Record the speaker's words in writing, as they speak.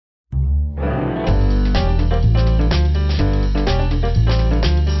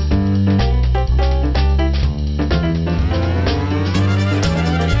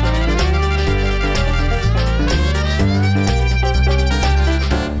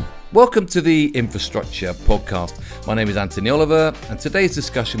Welcome to the Infrastructure Podcast. My name is Anthony Oliver, and today's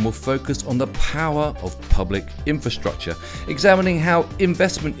discussion will focus on the power of public infrastructure, examining how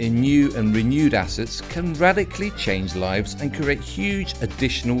investment in new and renewed assets can radically change lives and create huge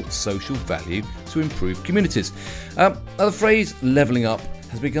additional social value to improve communities. Now, the phrase levelling up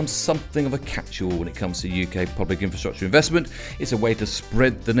has become something of a catch-all when it comes to UK public infrastructure investment. It's a way to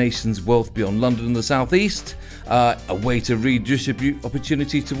spread the nation's wealth beyond London and the South East, a way to redistribute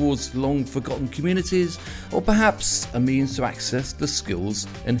opportunity towards long-forgotten communities, or perhaps a means to access the skills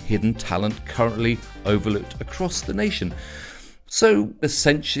and hidden talent currently overlooked across the nation. So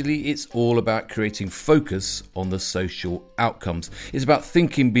essentially, it's all about creating focus on the social outcomes. It's about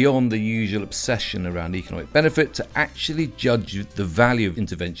thinking beyond the usual obsession around economic benefit to actually judge the value of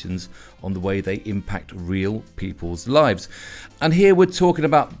interventions on the way they impact real people's lives. And here we're talking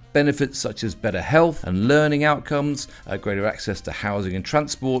about benefits such as better health and learning outcomes, greater access to housing and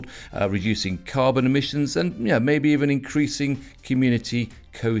transport, reducing carbon emissions, and maybe even increasing community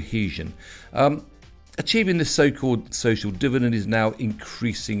cohesion. Achieving this so-called social dividend is now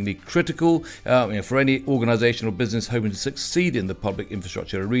increasingly critical. For any organisation or business hoping to succeed in the public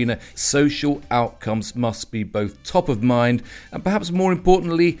infrastructure arena, social outcomes must be both top of mind and, perhaps more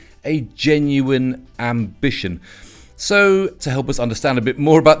importantly, a genuine ambition. So, to help us understand a bit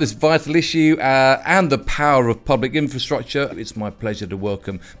more about this vital issue and the power of public infrastructure, it's my pleasure to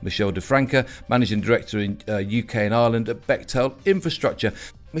welcome Michelle de Franca, Managing Director in UK and Ireland at Bechtel Infrastructure.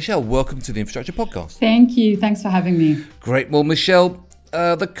 Michelle, welcome to the Infrastructure Podcast. Thank you. Thanks for having me. Great. Well, Michelle,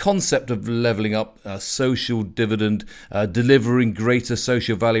 the concept of levelling up, social dividend, delivering greater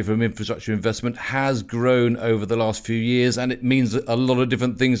social value from infrastructure investment has grown over the last few years, and it means a lot of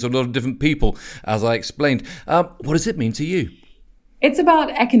different things to a lot of different people, as I explained. What does it mean to you? It's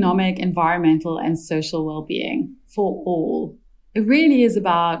about economic, environmental, and social well-being for all. It really is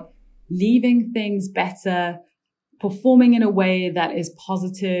about leaving things better, performing in a way that is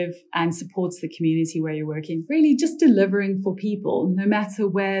positive and supports the community where you're working, really just delivering for people, no matter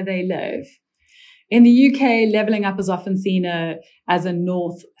where they live. In the UK, levelling up is often seen as a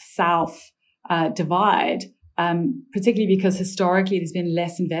north-south divide, particularly because historically there's been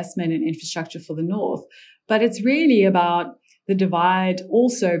less investment in infrastructure for the north. But it's really about the divide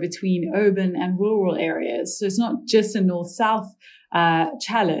also between urban and rural areas. So it's not just a north-south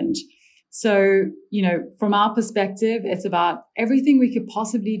challenge. So, from our perspective, it's about everything we could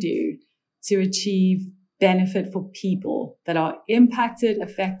possibly do to achieve benefit for people that are impacted,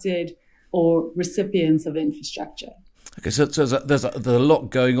 affected, or recipients of infrastructure. Okay, so there's a lot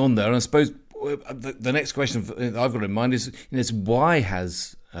going on there. And I suppose the next question I've got in mind is why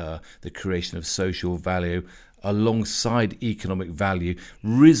has the creation of social value alongside economic value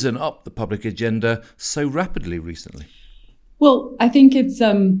risen up the public agenda so rapidly recently? Well, I think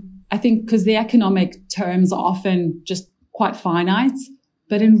because the economic terms are often just quite finite,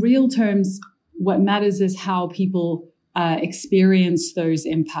 but in real terms, what matters is how people experience those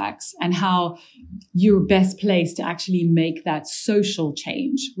impacts and how you're best placed to actually make that social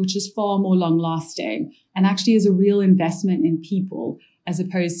change, which is far more long lasting and actually is a real investment in people as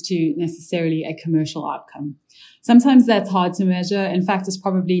opposed to necessarily a commercial outcome. Sometimes that's hard to measure. In fact, it's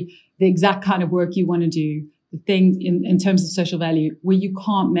probably the exact kind of work you want to do. The things in terms of social value where you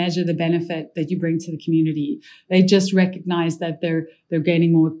can't measure the benefit that you bring to the community. They just recognize that they're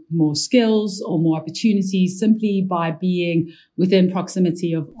gaining more skills or more opportunities simply by being within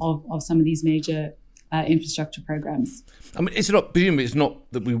proximity of some of these major infrastructure programs. I mean, it's not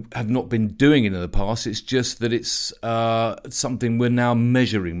that we have not been doing it in the past. It's just that it's something we're now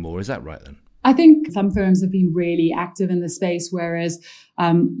measuring more. Is that right then? I think some firms have been really active in the space, whereas,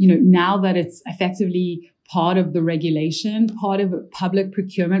 now that it's effectively part of the regulation, part of public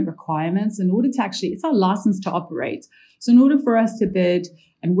procurement requirements, in order to it's our license to operate. So in order for us to bid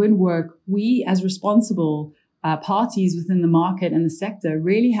and win work, we as responsible parties within the market and the sector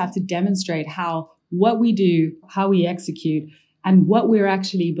really have to demonstrate how what we do, how we execute, and what we're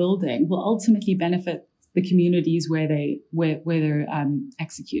actually building will ultimately benefit the communities where they're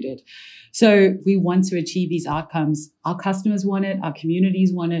executed. So we want to achieve these outcomes. Our customers want it, our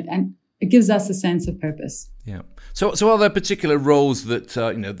communities want it, and it gives us a sense of purpose. Yeah. So are there particular roles that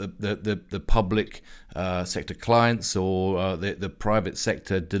the public sector clients or the private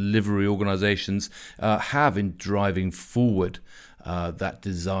sector delivery organisations have in driving forward that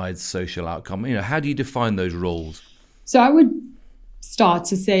desired social outcome? How do you define those roles? So I would start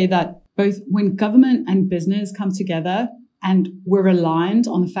to say that both when government and business come together and we're aligned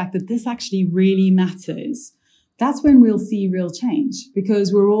on the fact that this actually really matters, that's when we'll see real change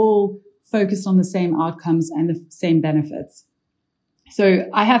because we're all focused on the same outcomes and the same benefits. So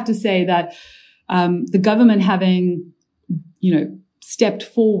I have to say that the government having, stepped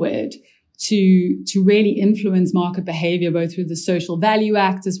forward to really influence market behavior, both through the Social Value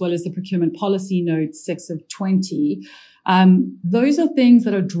Act as well as the Procurement Policy Note 6 of 20. Those are things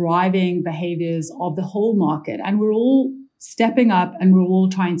that are driving behaviors of the whole market. And we're all stepping up and we're all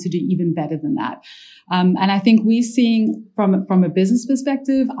trying to do even better than that. And I think we're seeing from a business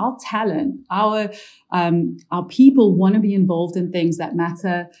perspective, our talent, our people want to be involved in things that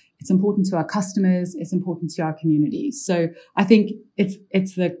matter. It's important to our customers. It's important to our communities. So I think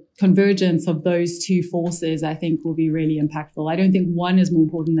it's the convergence of those two forces, I think, will be really impactful. I don't think one is more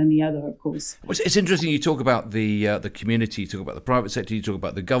important than the other, of course. It's interesting you talk about the community, you talk about the private sector, you talk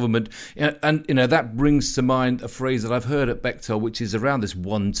about the government, and that brings to mind a phrase that I've heard at Bechtel, which is around this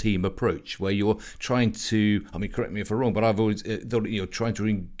one team approach, where you're trying to, correct me if I'm wrong, but I've always thought you're trying to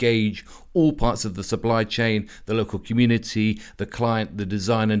engage all parts of the supply chain, the local community, the client, the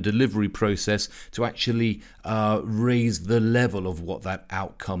design and delivery process to actually raise the level of what that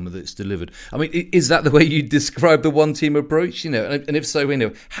outcome that's delivered. Is that the way you describe the one team approach? And if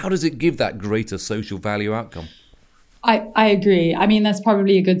so, how does it give that greater social value outcome? I agree. That's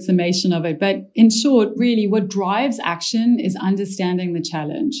probably a good summation of it. But in short, really what drives action is understanding the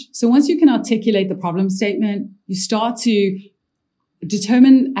challenge. So once you can articulate the problem statement, you start to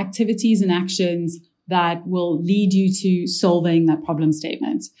determine activities and actions that will lead you to solving that problem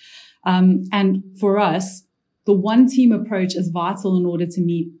statement. And for us, the one team approach is vital in order to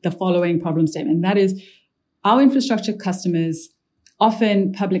meet the following problem statement. That is, our infrastructure customers,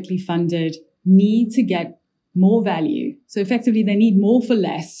 often publicly funded, need to get more value. So effectively, they need more for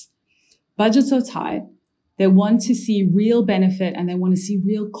less. Budgets are tight. They want to see real benefit and they want to see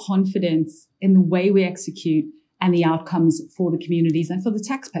real confidence in the way we execute and the outcomes for the communities and for the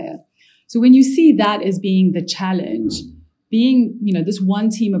taxpayer. So when you see that as being the challenge, being, this one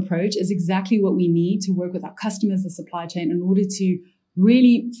team approach is exactly what we need to work with our customers, the supply chain, in order to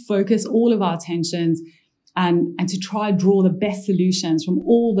really focus all of our attentions and to try draw the best solutions from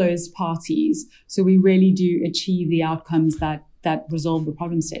all those parties. So we really do achieve the outcomes that resolve the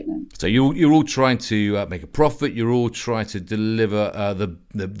problem statement. So you're all trying to make a profit. You're all trying to deliver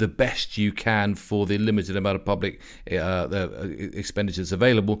the best you can for the limited amount of public expenditures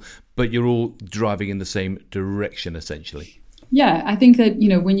available, but you're all driving in the same direction, essentially. Yeah, I think that,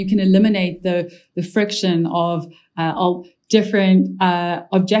 when you can eliminate the friction of different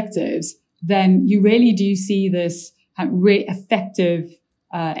objectives, then you really do see this effective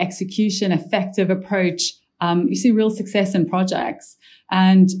execution, effective approach. You see real success in projects.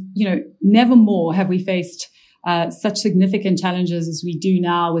 And, never more have we faced such significant challenges as we do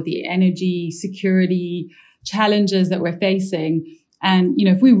now with the energy security challenges that we're facing. And,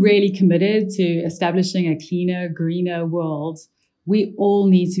 if we're really committed to establishing a cleaner, greener world, we all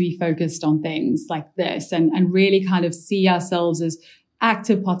need to be focused on things like this and really kind of see ourselves as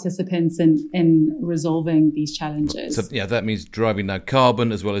active participants in resolving these challenges. So, that means driving down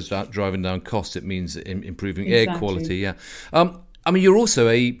carbon as well as driving down cost. It means improving air quality. Yeah. You're also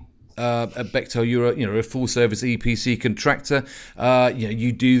at Bechtel, you're a full service EPC contractor.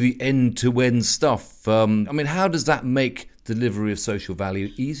 You do the end-to-end stuff. How does that make delivery of social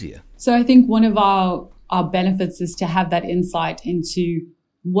value easier? So I think one of our benefits is to have that insight into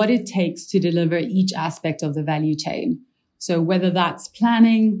what it takes to deliver each aspect of the value chain. So whether that's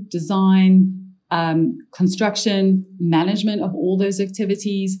planning, design, construction, management of all those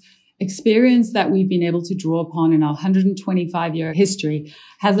activities, experience that we've been able to draw upon in our 125-year history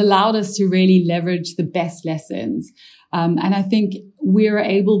has allowed us to really leverage the best lessons. And I think we're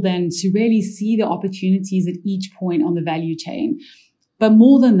able then to really see the opportunities at each point on the value chain. But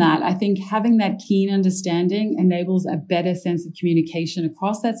more than that, I think having that keen understanding enables a better sense of communication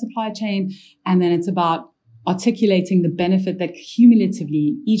across that supply chain. And then it's about articulating the benefit that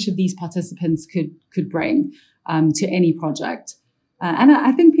cumulatively each of these participants could bring to any project. And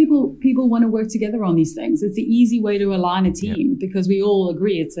I think people want to work together on these things. It's the easy way to align a team because we all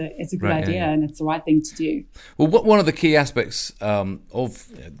agree it's a good idea and it's the right thing to do. Well, one of the key aspects of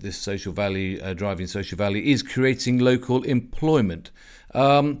this social value, driving social value, is creating local employment.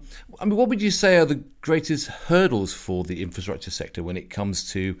 What would you say are the greatest hurdles for the infrastructure sector when it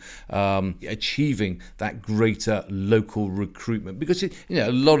comes to achieving that greater local recruitment? Because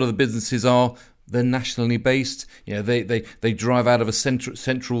a lot of the businesses they're nationally based. They drive out of a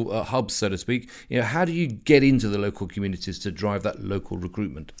central hub, so to speak. How do you get into the local communities to drive that local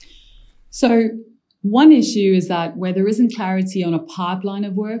recruitment? So one issue is that where there isn't clarity on a pipeline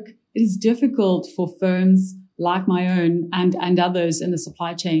of work, it is difficult for firms like my own and others in the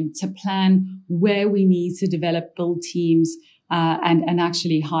supply chain to plan where we need to build teams and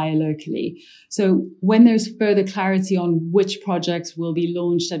actually hire locally. So when there's further clarity on which projects will be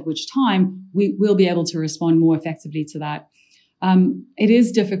launched at which time, we will be able to respond more effectively to that. It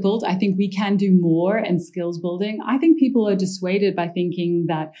is difficult. I think we can do more in skills building. I think people are dissuaded by thinking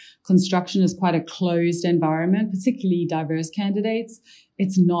that construction is quite a closed environment, particularly diverse candidates.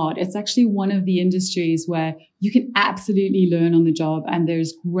 It's not. It's actually one of the industries where you can absolutely learn on the job, and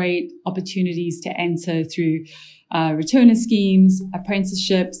there's great opportunities to enter through returner schemes,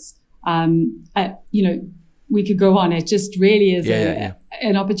 apprenticeships. We could go on. It just really is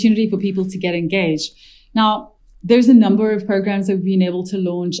an opportunity for people to get engaged. Now, there's a number of programs that we've been able to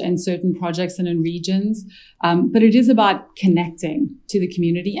launch in certain projects and in regions, but it is about connecting to the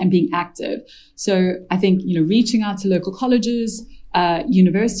community and being active. So I think, reaching out to local colleges,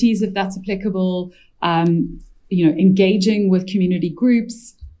 universities, if that's applicable, engaging with community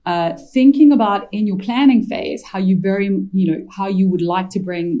groups, thinking about in your planning phase how you would like to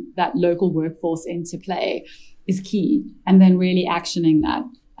bring that local workforce into play is key, and then really actioning that.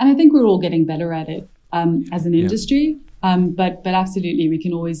 And I think we're all getting better at it as an industry, but absolutely we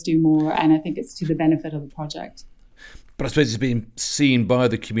can always do more, and I think it's to the benefit of the project. But I suppose it's being seen by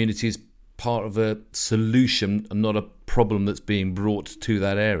the community as part of a solution and not a problem that's being brought to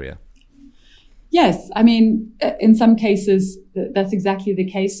that area. Yes, I mean, in some cases, that's exactly the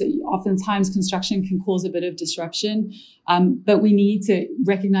case. Oftentimes, construction can cause a bit of disruption, but we need to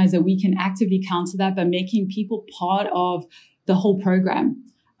recognize that we can actively counter that by making people part of the whole program.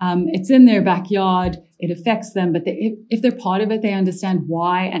 It's in their backyard, it affects them, but if they're part of it, they understand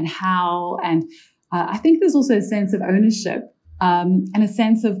why and how. And I think there's also a sense of ownership and a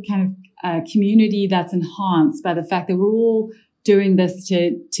sense of kind of community that's enhanced by the fact that we're all doing this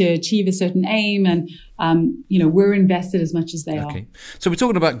to achieve a certain aim, and we're invested as much as they are. So we've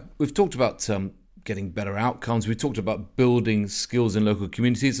talked about getting better outcomes. We've talked about building skills in local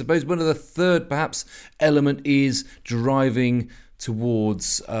communities. I suppose one of the third perhaps element is driving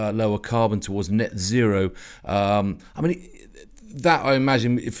towards lower carbon, towards net zero. That I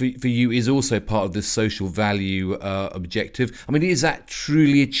imagine for you is also part of this social value objective. I mean, is that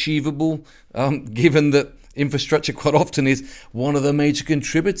truly achievable, given that infrastructure quite often is one of the major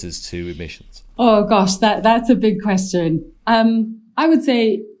contributors to emissions? Oh gosh, that's a big question. I would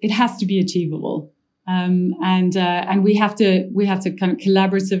say it has to be achievable. And we have to kind of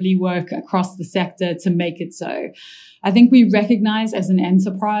collaboratively work across the sector to make it so. I think we recognize as an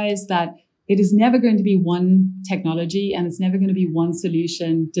enterprise that it is never going to be one technology, and it's never going to be one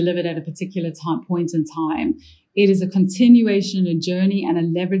solution delivered at a particular point in time. It is a continuation, a journey, and a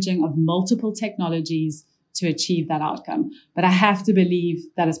leveraging of multiple technologies to achieve that outcome. But I have to believe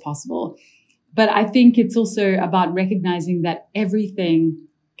that is possible. But I think it's also about recognizing that everything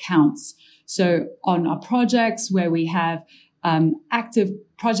counts. So on our projects where we have active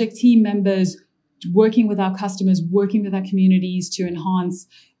project team members working with our customers, working with our communities to enhance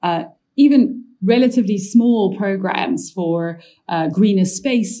even relatively small programs for greener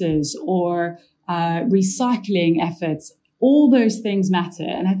spaces or recycling efforts, all those things matter.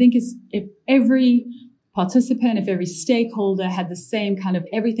 And I think if every participant, if every stakeholder had the same kind of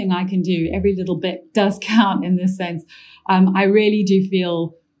everything I can do, every little bit does count in this sense, I really do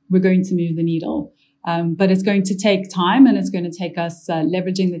feel we're going to move the needle. But it's going to take time, and it's going to take us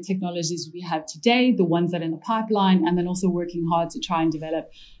leveraging the technologies we have today, the ones that are in the pipeline, and then also working hard to try and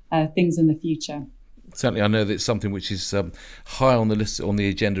develop things in the future. Certainly, I know that it's something which is high on the list, on the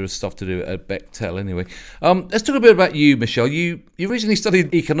agenda of stuff to do at Bechtel anyway. Let's talk a bit about you, Michelle. You originally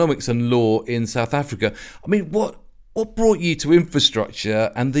studied economics and law in South Africa. I mean, what brought you to infrastructure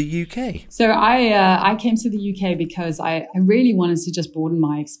and the UK? So I came to the UK because I really wanted to just broaden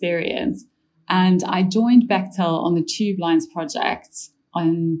my experience. And I joined Bechtel on the Tube Lines project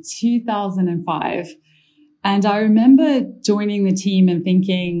in 2005. And I remember joining the team and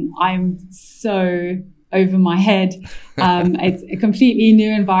thinking, I'm so over my head. It's a completely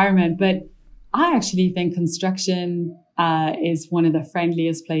new environment. But I actually think construction is one of the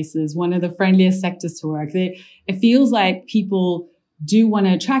friendliest places, one of the friendliest sectors to work. It feels like people do want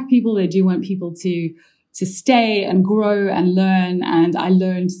to attract people. They do want people to stay and grow and learn. And I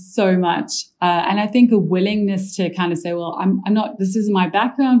learned so much. And I think a willingness to kind of say, well, I'm not, this isn't my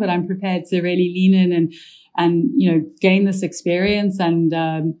background, but I'm prepared to really lean in and gain this experience and,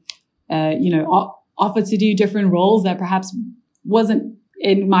 offer to do different roles that perhaps wasn't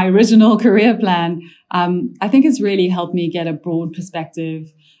in my original career plan. I think it's really helped me get a broad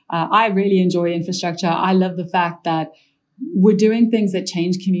perspective. I really enjoy infrastructure. I love the fact that we're doing things that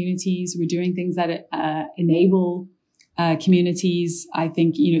change communities. We're doing things that enable communities. I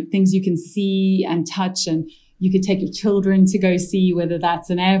think, things you can see and touch and, you could take your children to go see, whether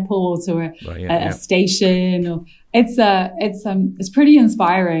that's an airport or a station, or it's pretty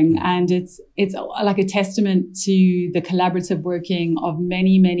inspiring, and it's like a testament to the collaborative working of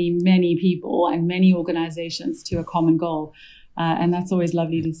many people and many organizations to a common goal. And that's always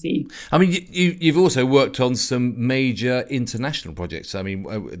lovely to see. I mean, you've also worked on some major international projects. I mean,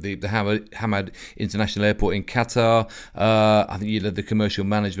 the Hamad International Airport in Qatar. I think you led the commercial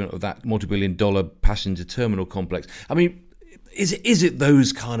management of that multi-billion-dollar passenger terminal complex. I mean, is it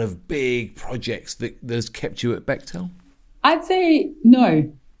those kind of big projects that has kept you at Bechtel? I'd say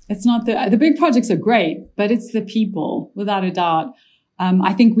no. It's not the big projects are great, but it's the people, without a doubt.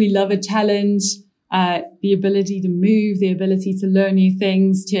 I think we love a challenge. The ability to move, the ability to learn new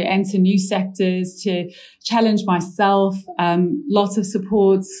things, to enter new sectors, to challenge myself, lots of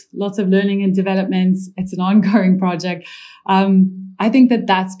supports, lots of learning and development. It's an ongoing project. I think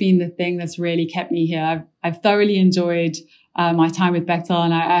that's been the thing that's really kept me here. I've thoroughly enjoyed my time with Bechtel,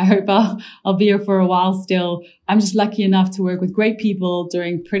 and I hope I'll be here for a while still. I'm just lucky enough to work with great people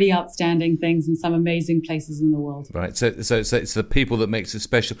doing pretty outstanding things in some amazing places in the world. Right. So it's the people that makes it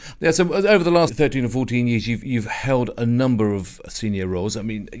special. Yeah. So over the last 13 or 14 years, you've held a number of senior roles. I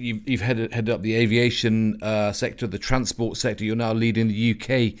mean, you've headed up the aviation sector, the transport sector. You're now leading the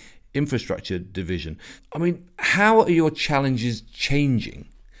UK infrastructure division. I mean, how are your challenges changing?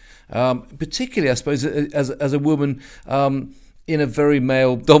 Particularly, I suppose, as a woman in a very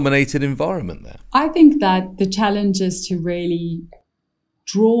male-dominated environment there. I think that the challenge is to really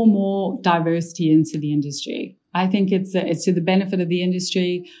draw more diversity into the industry. I think it's to the benefit of the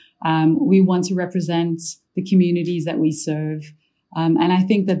industry. We want to represent the communities that we serve. And I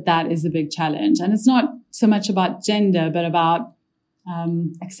think that is a big challenge. And it's not so much about gender, but about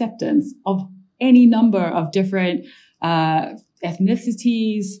acceptance of any number of different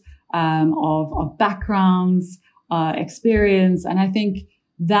ethnicities, of backgrounds, experience. And I think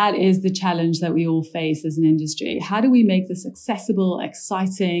that is the challenge that we all face as an industry. How do we make this accessible,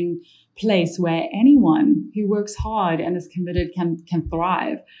 exciting place where anyone who works hard and is committed can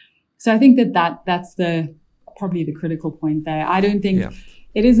thrive? So I think that's probably the critical point there. I don't think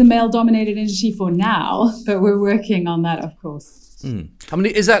it is a male-dominated industry for now, but we're working on that, of course. I mean,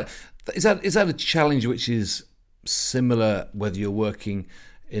 is that a challenge which is similar whether you're working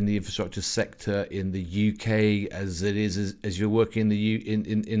in the infrastructure sector in the UK as it is as you're working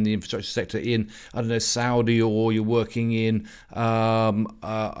in the infrastructure sector in, I don't know, Saudi, or you're working in I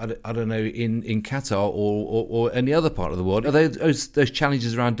don't know, in Qatar or any other part of the world? Are those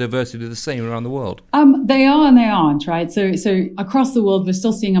challenges around diversity the same around the world? They are and they aren't, right? So across the world we're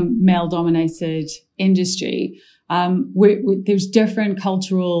still seeing a male-dominated industry. There's different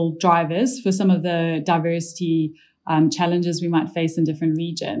cultural drivers for some of the diversity challenges we might face in different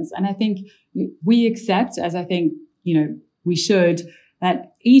regions. And I think we accept, as I think, we should,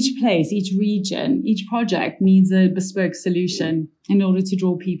 that each place, each region, each project needs a bespoke solution in order to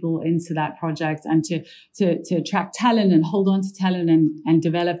draw people into that project and to attract talent and hold on to talent and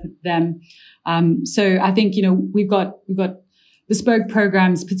develop them. So I think, we've got bespoke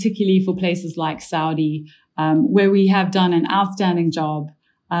programs, particularly for places like Saudi, where we have done an outstanding job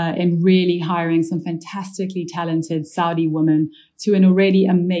in really hiring some fantastically talented Saudi women to an already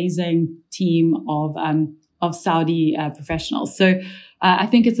amazing team of Saudi professionals. So I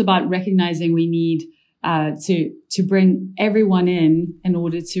think it's about recognizing we need to bring everyone in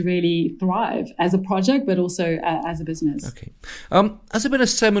order to really thrive as a project, but also as a business. Okay. Has there been a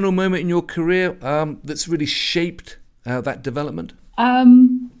seminal moment in your career that's really shaped that development?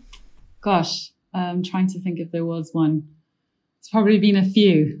 Gosh, I'm trying to think if there was one. It's probably been a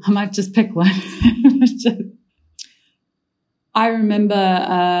few. I might just pick one. I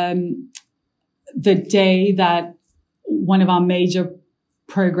remember the day that one of our major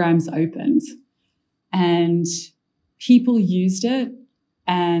programs opened, and people used it,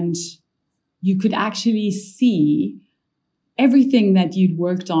 and you could actually see everything that you'd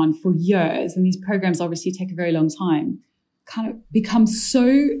worked on for years. And these programs obviously take a very long time, kind of become so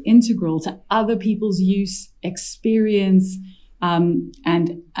integral to other people's use, experience, and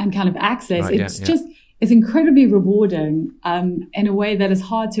kind of access. It's incredibly rewarding, in a way that is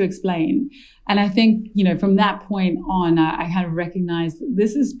hard to explain. And I think, from that point on, I kind of recognized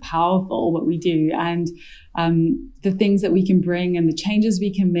this is powerful, what we do, and, the things that we can bring and the changes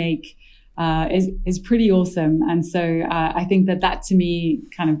we can make, is pretty awesome. And so, I think that to me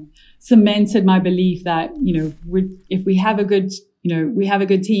kind of cemented my belief that, if we have a good, we have a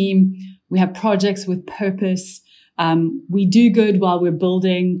good team, we have projects with purpose, we do good while we're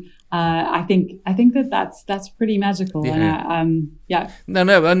building, I think that's pretty magical. Yeah. And No, I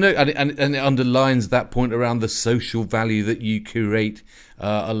know, and it underlines that point around the social value that you create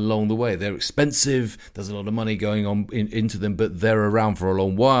along the way. They're expensive. There's a lot of money going on into them, but they're around for a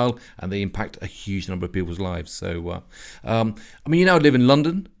long while, and they impact a huge number of people's lives. So, I mean, you now live in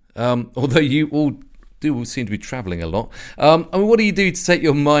London, although you all do seem to be travelling a lot. I mean, what do you do to take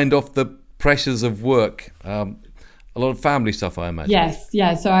your mind off the pressures of work? A lot of family stuff, I imagine. Yes,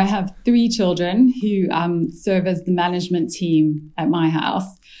 yeah. So I have 3 children who serve as the management team at my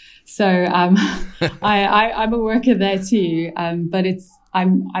house. So I'm a worker there too, but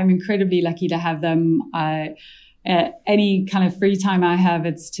I'm incredibly lucky to have them. Any kind of free time I have,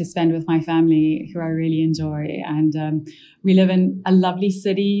 it's to spend with my family, who I really enjoy. And we live in a lovely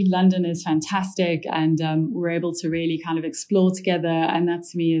city. London is fantastic, and we're able to really kind of explore together. And that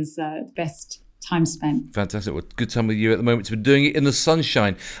to me is the best time spent. Fantastic. Well, good time with you at the moment to be doing it in the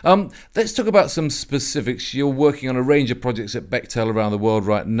sunshine. Let's talk about some specifics. You're working on a range of projects at Bechtel around the world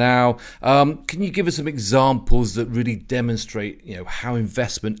right now. Can you give us some examples that really demonstrate, how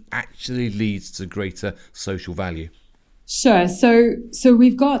investment actually leads to greater social value? Sure. So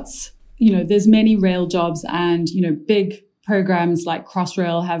we've got, there's many rail jobs, and, big programs like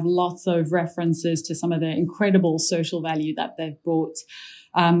Crossrail have lots of references to some of the incredible social value that they've brought.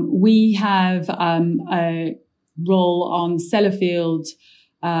 We have a role on Sellafield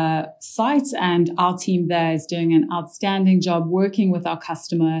site, and our team there is doing an outstanding job working with our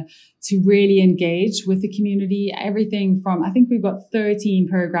customer to really engage with the community. Everything from, I think we've got 13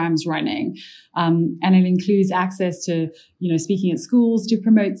 programs running, and it includes access to, speaking at schools to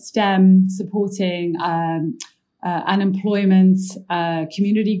promote STEM, supporting unemployment,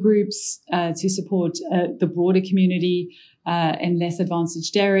 community groups to support the broader community in less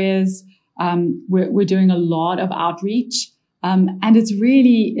advantaged areas. We're doing a lot of outreach, and it's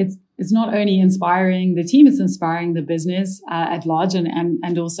really it's not only inspiring the team, it's inspiring the business at large,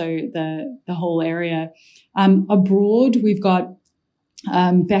 and also the whole area. Abroad, we've got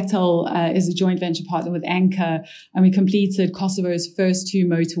Bechtel is a joint venture partner with Anchor, and we completed Kosovo's first 2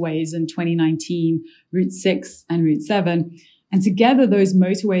 motorways in 2019, Route 6 and Route 7. And together, those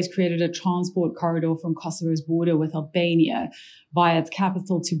motorways created a transport corridor from Kosovo's border with Albania via its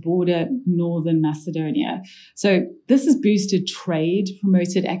capital to border northern Macedonia. So this has boosted trade,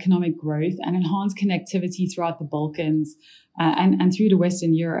 promoted economic growth, and enhanced connectivity throughout the Balkans and through to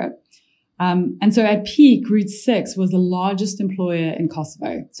Western Europe. And so at peak, Route 6 was the largest employer in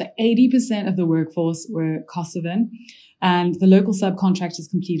Kosovo. So 80% of the workforce were Kosovan, and the local subcontractors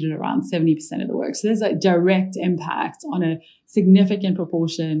completed around 70% of the work. So there's a direct impact on a significant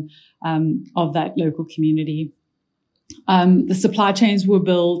proportion of that local community. The supply chains were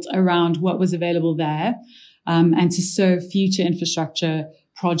built around what was available there, and to serve future infrastructure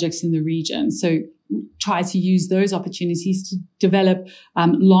projects in the region. So try to use those opportunities to develop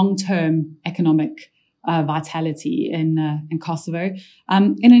long-term economic vitality in Kosovo.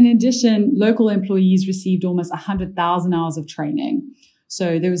 And in addition, local employees received almost 100,000 hours of training.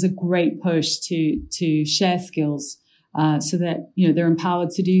 So there was a great push to share skills so that they're empowered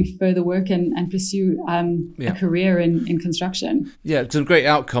to do further work and pursue a career in construction. Yeah, some great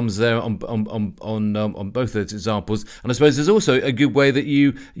outcomes there on both those examples. And I suppose there's also a good way that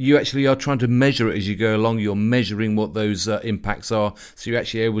you actually are trying to measure it as you go along. You're measuring what those impacts are, so you're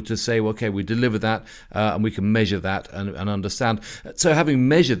actually able to say, well, okay, we deliver that, and we can measure that and understand. So having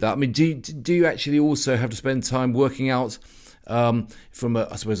measured that, I mean, do you actually also have to spend time working out from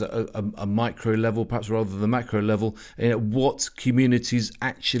a micro level, perhaps rather than the macro level, what communities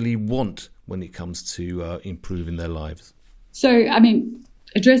actually want when it comes to improving their lives? So, I mean,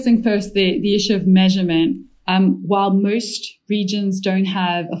 addressing first the issue of measurement, while most regions don't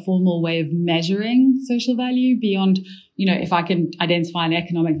have a formal way of measuring social value beyond, if I can identify an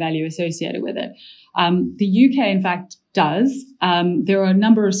economic value associated with it, the UK, in fact, does. There are a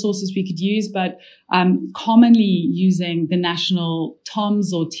number of sources we could use, but commonly using the national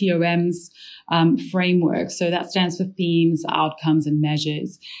TOMs or TOMs framework. So that stands for themes, outcomes, and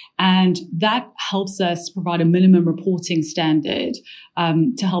measures. And that helps us provide a minimum reporting standard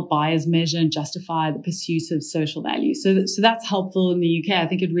to help buyers measure and justify the pursuit of social value. So that's helpful in the UK. I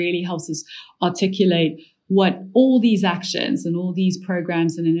think it really helps us articulate what all these actions and all these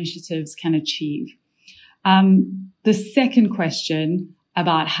programs and initiatives can achieve. The second question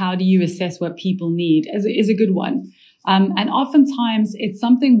about how do you assess what people need is a good one. And oftentimes it's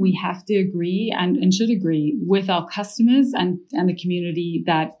something we have to agree and should agree with our customers and the community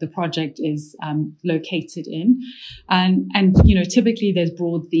that the project is located in. And typically there's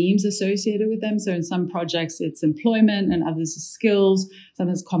broad themes associated with them. So in some projects it's employment and others is skills.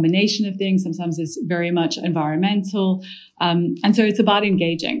 Sometimes a combination of things. Sometimes it's very much environmental. And so it's about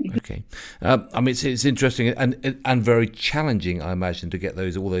engaging. Okay. It's interesting and very challenging, I imagine, to get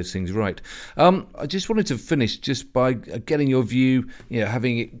all those things right. I just wanted to finish just by getting your view,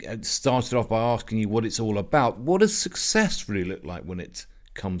 having it started off by asking you what it's all about. What does success really look like when it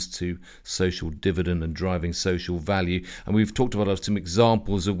comes to social dividend and driving social value? And we've talked about some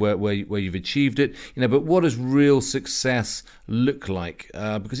examples of where you've achieved it, but what does real success look like?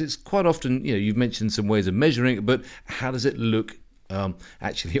 Because it's quite often, you've mentioned some ways of measuring it, but how does it look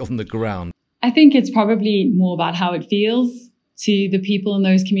actually on the ground? I think it's probably more about how it feels to the people in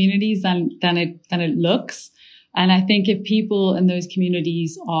those communities than it looks. And I think if people in those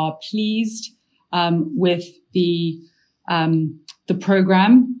communities are pleased with the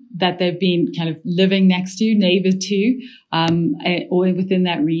program that they've been kind of living next to, neighbor to, or within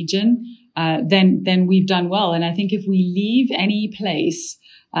that region, then we've done well. And I think if we leave any place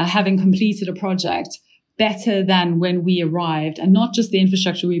having completed a project better than when we arrived, and not just the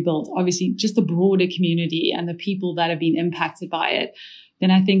infrastructure we built, obviously just the broader community and the people that have been impacted by it,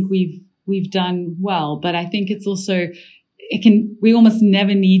 then I think we've done well. But I think it's also, we almost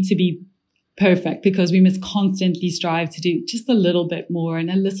never need to be perfect, because we must constantly strive to do just a little bit more and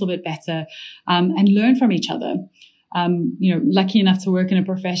a little bit better, and learn from each other. Lucky enough to work in a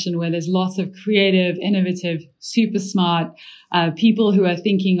profession where there's lots of creative, innovative, super smart people who are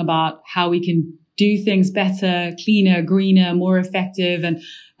thinking about how we can do things better, cleaner, greener, more effective, and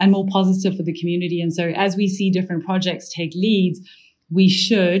more positive for the community. And so as we see different projects take leads, we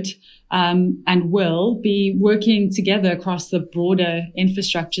should and will be working together across the broader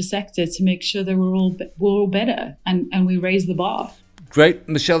infrastructure sector to make sure that we're all better and we raise the bar. Great,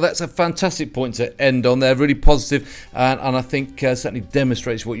 Michelle, that's a fantastic point to end on there, really positive, and I think certainly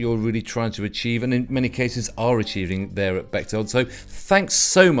demonstrates what you're really trying to achieve, and in many cases are achieving there at Bechtold. So thanks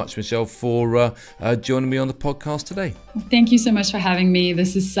so much, Michelle, for joining me on the podcast today. Thank you so much for having me.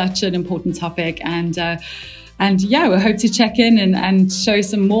 This is such an important topic, and we hope to check in and show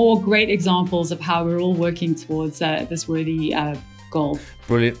some more great examples of how we're all working towards this worthy goal.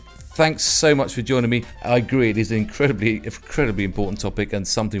 Brilliant. Thanks so much for joining me. I agree, it is an incredibly important topic, and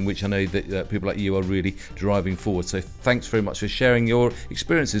something which I know that people like you are really driving forward. So thanks very much for sharing your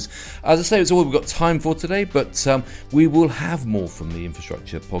experiences. As I say, it's all we've got time for today, but we will have more from the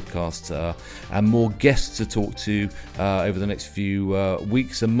Infrastructure podcast and more guests to talk to over the next few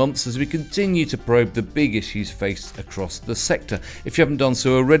weeks and months as we continue to probe the big issues faced across the sector. If you haven't done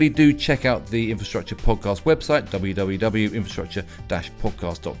so already, do check out the Infrastructure podcast website,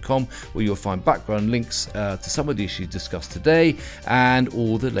 www.infrastructure-podcast.com, where you'll find background links to some of the issues discussed today and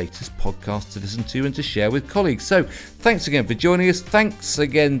all the latest podcasts to listen to and to share with colleagues. So thanks again for joining us. Thanks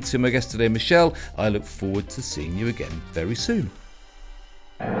again to my guest today, Michelle. I look forward to seeing you again very soon.